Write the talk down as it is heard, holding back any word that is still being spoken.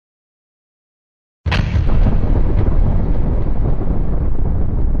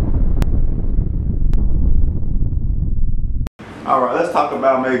All right, let's talk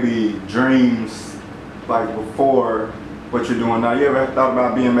about maybe dreams, like before what you're doing now. You ever thought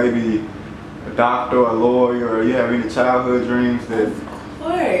about being maybe a doctor or a lawyer, or you have any childhood dreams that? Of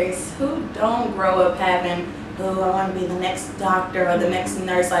course. Who don't grow up having, oh, I want to be the next doctor or the next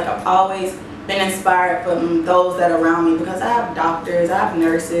nurse? Like, I've always been inspired from those that are around me, because I have doctors, I have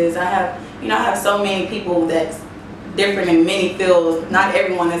nurses, I have so many people that's different in many fields. Not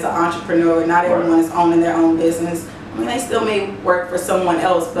everyone is an entrepreneur, not everyone is owning their own business. I mean, they still may work for someone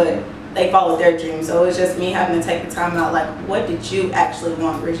else, but they followed their dreams. So it's just me having to take the time out, like, what did you actually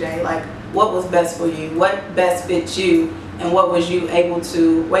want, Reija? Like, what was best for you? What best fit you? And what was you able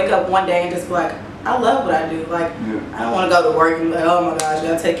to wake up one day and just be like, I love what I do. Like, I don't want to go to work and be like, oh my gosh, I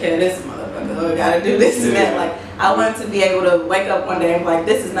gotta take care of this motherfucker. Oh, I gotta do this and that. Like, I want to be able to wake up one day and be like,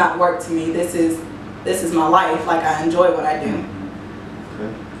 this is not work to me. This is my life. Like, I enjoy what I do.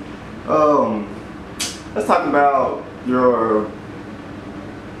 Okay. Let's talk about your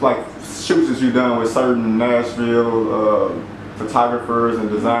shoots that you've done with certain Nashville photographers and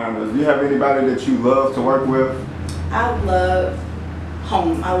designers. Do you have anybody that you love to work with? I love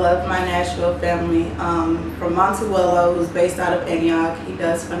home. I love my Nashville family. From Montuello, who's based out of Antioch, he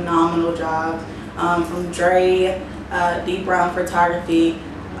does phenomenal jobs. From Dre, D Brown Photography.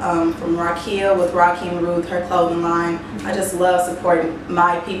 From Rakia with Rakim Ruth, her clothing line. I just love supporting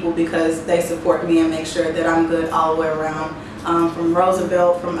my people because they support me and make sure that I'm good all the way around. From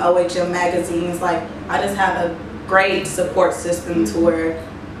Roosevelt, from OHM magazines, like, I just have a great support system to where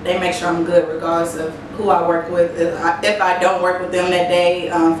they make sure I'm good regardless of who I work with. If I don't work with them that day,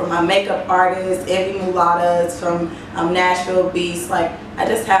 from my makeup artists, Envy Mulatas, from Nashville Beast, like, I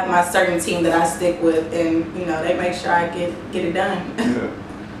just have my certain team that I stick with, and they make sure I get it done. Yeah.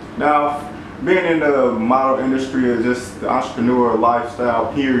 Now, being in the model industry or just the entrepreneur lifestyle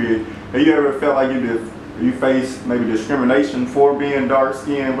period, have you ever felt like you faced maybe discrimination for being dark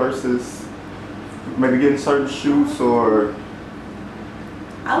skinned versus maybe getting certain shoots? Or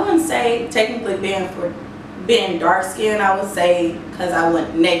I wouldn't say technically being dark skinned. I would say because I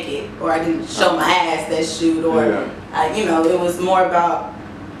went naked or I didn't show my ass that shoot, or it was more about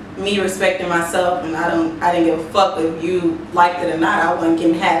me respecting myself, and I didn't give a fuck if you liked it or not. I wasn't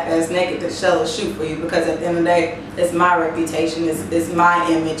getting half-ass naked to show a shoot for you, because at the end of the day, it's my reputation, it's my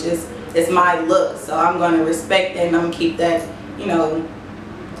image, it's my look. So I'm going to respect that, and I'm going to keep that, clean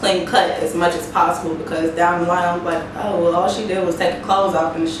cut as much as possible, because down the line I'm like, oh, well, all she did was take her clothes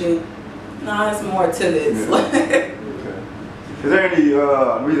off in the shoot. No, there's more to this. Yeah. Okay. Is there any,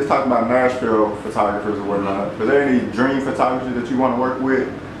 we just talked about Nashville photographers or whatnot, is there any dream photographers that you want to work with?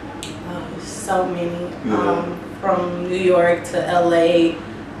 So many. From New York to LA,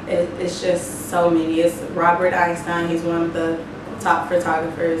 it's just so many. It's Robert Einstein, he's one of the top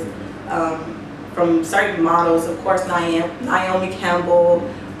photographers. From certain models, of course, Naomi Campbell,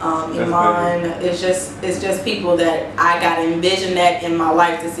 Iman. It's just people that I got to envision that in my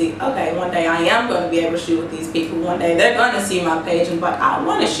life to see, okay, one day I am going to be able to shoot with these people. One day they're going to see my page and be like, I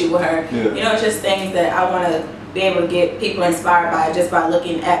want to shoot with her. Yeah. It's just things that I want to be able to get people inspired by just by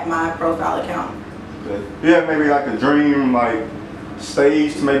looking at my profile account. Okay. Yeah, maybe like a dream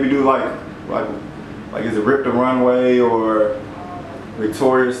stage to maybe do like is it Rip the Runway or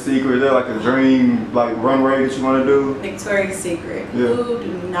Victoria's Secret? Is there like a dream runway that you want to do? Victoria's Secret. Yeah. Who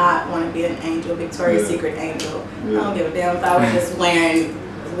do not want to be an angel? Victoria's Secret angel. I don't give a damn if I was just wearing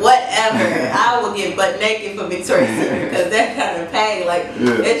whatever. I will get butt naked for Victoria's Secret, because they're kind of paid. Like,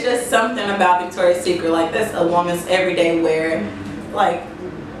 it's just something about Victoria's Secret. Like, that's a woman's everyday wear. Like,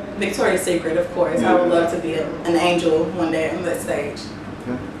 Victoria's Secret, of course. I would love to be an angel one day on that stage.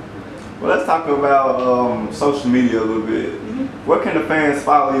 Okay. Well, let's talk about social media a little bit. What can the fans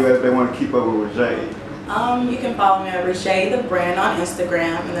follow you if they want to keep up with Reija? You can follow me at Reija The Brand on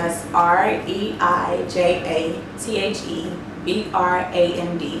Instagram, and that's ReijaTheBrand.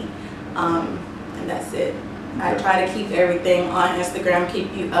 And that's it. I try to keep everything on Instagram,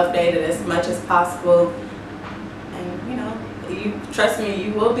 keep you updated as much as possible. And you trust me,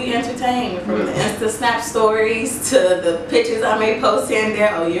 you will be entertained, from the Insta Snap stories to the pictures I may post here and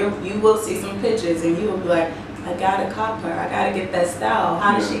there. Oh, you will see some pictures and you will be like, I gotta cop her, I gotta get that style.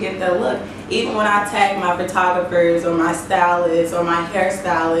 How does she get that look? Even when I tag my photographers or my stylists or my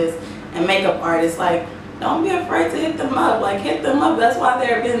hairstylists and makeup artists, like, don't be afraid to hit them up. Like, hit them up, that's why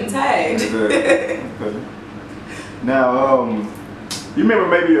they're getting tagged. Okay. Now, you remember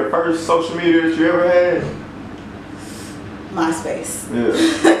maybe your first social media that you ever had? MySpace. Yeah.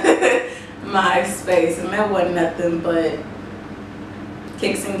 MySpace, and that wasn't nothing but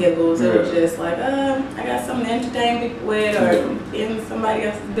kicks and giggles. It was just like, I got something to entertain people with, or in somebody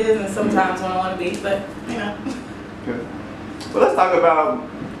else's business sometimes when I want to be, but Okay. Well, let's talk about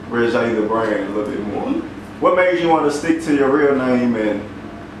Reija The Brand a little bit more. What made you want to stick to your real name and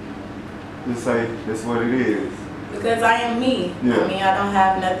just say that's what it is? Because I am me. Yeah. I mean, I don't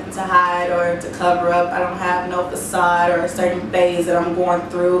have nothing to hide or to cover up. I don't have no facade or a certain phase that I'm going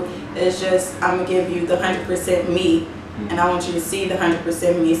through. It's just, I'm going to give you the 100% me. And I want you to see the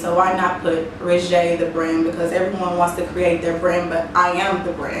 100% me. So why not put Reija The Brand? Because everyone wants to create their brand, but I am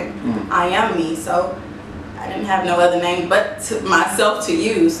the brand. I am me. So I didn't have no other name but to myself to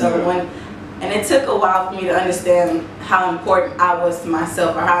use. So and it took a while for me to understand how important I was to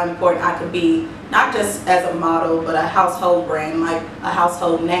myself, or how important I could be, not just as a model, but a household brand, like a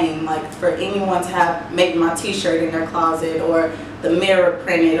household name, like for anyone to have maybe my t-shirt in their closet or the mirror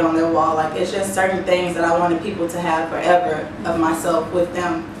printed on their wall. Like, it's just certain things that I wanted people to have forever of myself with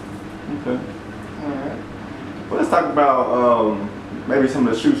them. Okay. All right. Well, let's talk about maybe some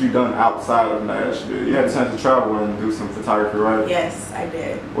of the shoots you've done outside of Nashville. You had a chance to travel and do some photography, right? Yes, I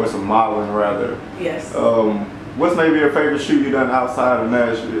did. Or some modeling, rather. Yes. What's maybe your favorite shoot you've done outside of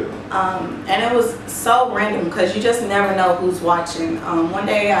Nashville? And it was so random because you just never know who's watching. One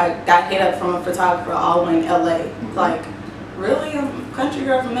day I got hit up from a photographer all in LA. Like, really? I'm a country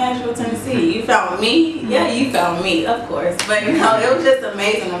girl from Nashville, Tennessee. You found me? Yeah, you found me, of course. But you know, it was just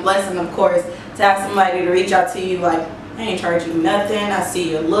amazing and blessing, of course, to have somebody to reach out to you like, I ain't charge you nothing. I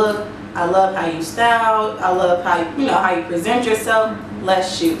see your look. I love how you style. I love how how you present yourself.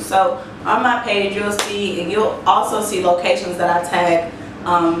 Let's shoot. So on my page you'll see, and you'll also see locations that I tag.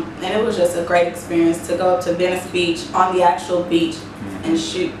 And it was just a great experience to go up to Venice Beach, on the actual beach, and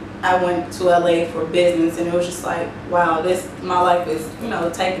shoot. I went to LA for business, and it was just like, wow, my life is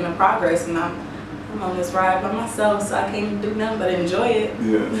taking a progress, and I'm on this ride by myself, so I can't do nothing but enjoy it.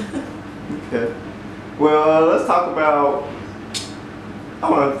 Yeah. Okay. Well, let's talk about, I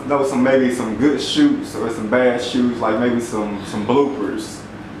want to know maybe some good shoots or some bad shoots, like maybe some bloopers.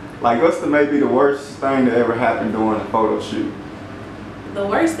 Like, what's maybe the worst thing that ever happened during a photo shoot? The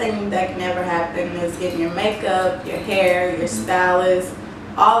worst thing that can ever happen is getting your makeup, your hair, your stylist,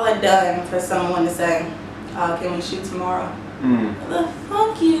 all done for someone to say, can we shoot tomorrow? What the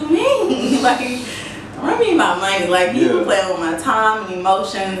fuck you mean? Like, run me my money. Like, you play with my time and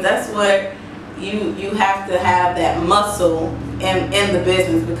emotions. That's what you have to have, that muscle in the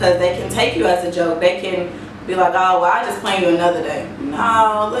business, because they can take you as a joke. They can be like, oh, well, I just plan you another day.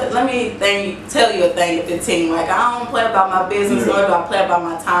 No, let me tell you a thing at 15. Like, I don't play about my business, nor do I play about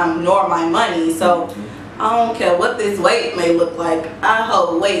my time, nor my money. So I don't care what this weight may look like. I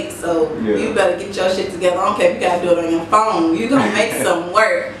hold weight, so you better get your shit together. I don't care if you gotta do it on your phone. You gonna make some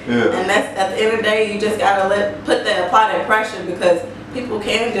work. And that's, at the end of the day, you just gotta apply that pressure, because people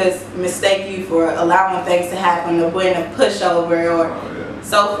can just mistake you for allowing things to happen, or being a pushover, or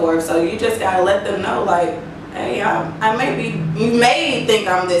so forth. So you just gotta let them know, like, hey, you may think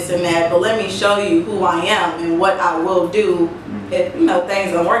I'm this and that, but let me show you who I am and what I will do. If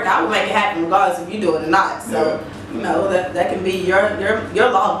things don't work, I will make it happen regardless if you do it or not. So that can be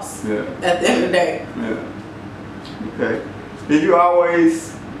your loss at the end of the day. Okay. Did you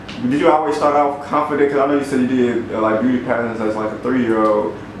always start off confident? Because I know you said you did like beauty pageants as like a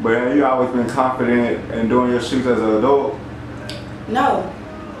 3-year-old, but have you always been confident in doing your shoots as an adult? No.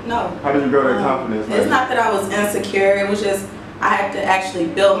 How did you grow that confidence? It's not that I was insecure. It was just I had to actually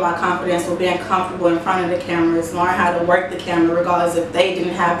build my confidence with being comfortable in front of the cameras, learn how to work the camera regardless if they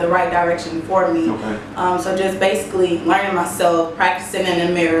didn't have the right direction for me. So just basically learning myself, practicing in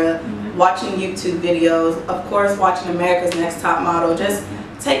the mirror, watching YouTube videos, of course watching America's Next Top Model, just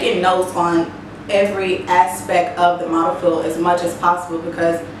taking notes on every aspect of the model field as much as possible,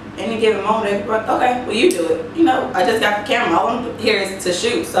 because any given moment, okay, well, you do it. I just got the camera. All I'm here is to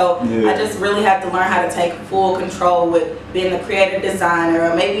shoot. So I just really have to learn how to take full control with being a creative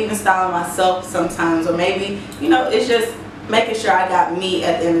designer, or maybe even styling myself sometimes, or maybe, it's just making sure I got me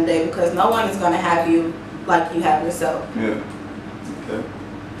at the end of the day, because no one is going to have you like you have yourself. Okay.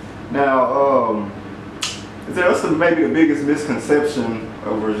 Now, what's maybe the biggest misconception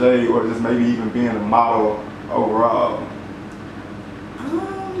of Reija, or just maybe even being a model overall?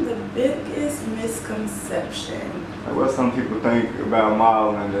 The biggest misconception. Like, what some people think about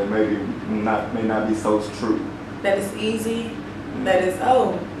modeling that may not be so true. That it's easy. That is,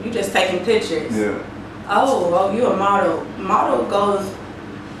 oh, you just taking pictures. Oh, you a model. Model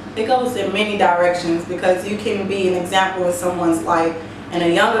goes in many directions, because you can be an example in someone's life, in a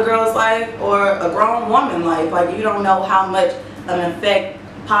younger girl's life, or a grown woman's life. Like, you don't know how much an effect,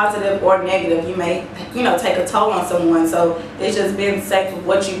 positive or negative, you may take a toll on someone. So it's just being safe with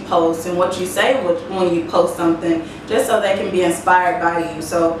what you post and what you say when you post something, just so they can be inspired by you.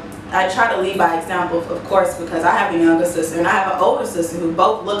 So I try to lead by example, of course, because I have a younger sister and I have an older sister who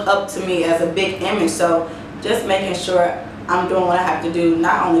both look up to me as a big image. So just making sure I'm doing what I have to do,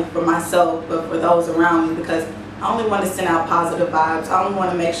 not only for myself, but for those around me, because I only want to send out positive vibes. I only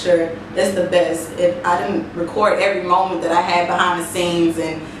want to make sure it's the best. If I didn't record every moment that I had behind the scenes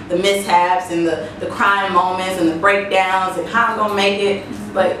and the mishaps and the crying moments and the breakdowns and how I'm going to make it.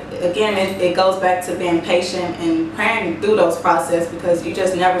 But again, it goes back to being patient and praying through those processes, because you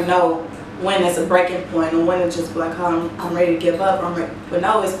just never know when it's a breaking point or when it's just like, oh, I'm ready to give up. But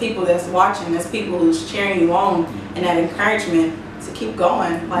no, it's people that's watching. It's people who's cheering you on and that encouragement to keep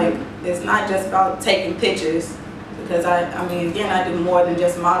going. Like, it's not just about taking pictures, because I mean, again, I do more than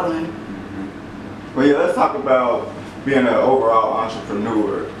just modeling. Well, yeah, let's talk about being an overall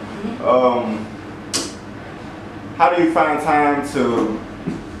entrepreneur. How do you find time to,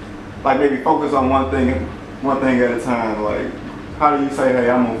 like, maybe focus on one thing at a time? Like, how do you say, hey,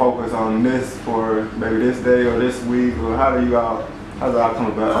 I'm gonna focus on this for maybe this day or this week, or how does that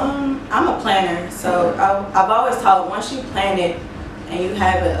come about? I'm a planner, so I've always taught, once you plan it and you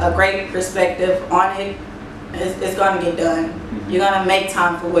have a great perspective on it, it's gonna get done. You're gonna make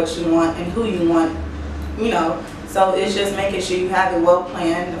time for what you want and who you want, you know. So it's just making sure you have it well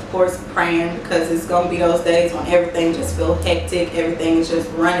planned. Of course, praying, because it's gonna be those days when everything just feels hectic, everything is just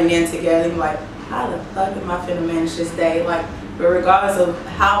running in together. You're like, how the fuck am I finna manage this day? Like, but regardless of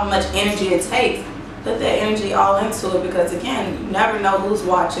how much energy it takes, put that energy all into it, because again, you never know who's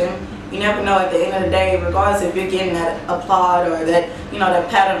watching. You never know at the end of the day, regardless if you're getting that applaud or that, you know, that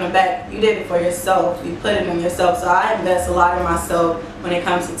pat on the back, you did it for yourself. You put it in yourself. So I invest a lot in myself when it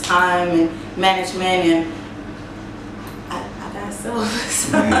comes to time and management, and I got self.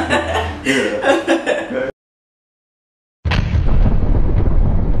 Yeah.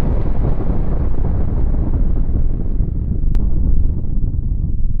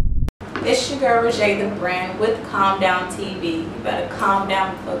 It's your girl, Reija The Brand with Calm Down TV. You better calm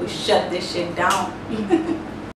down before we shut this shit down.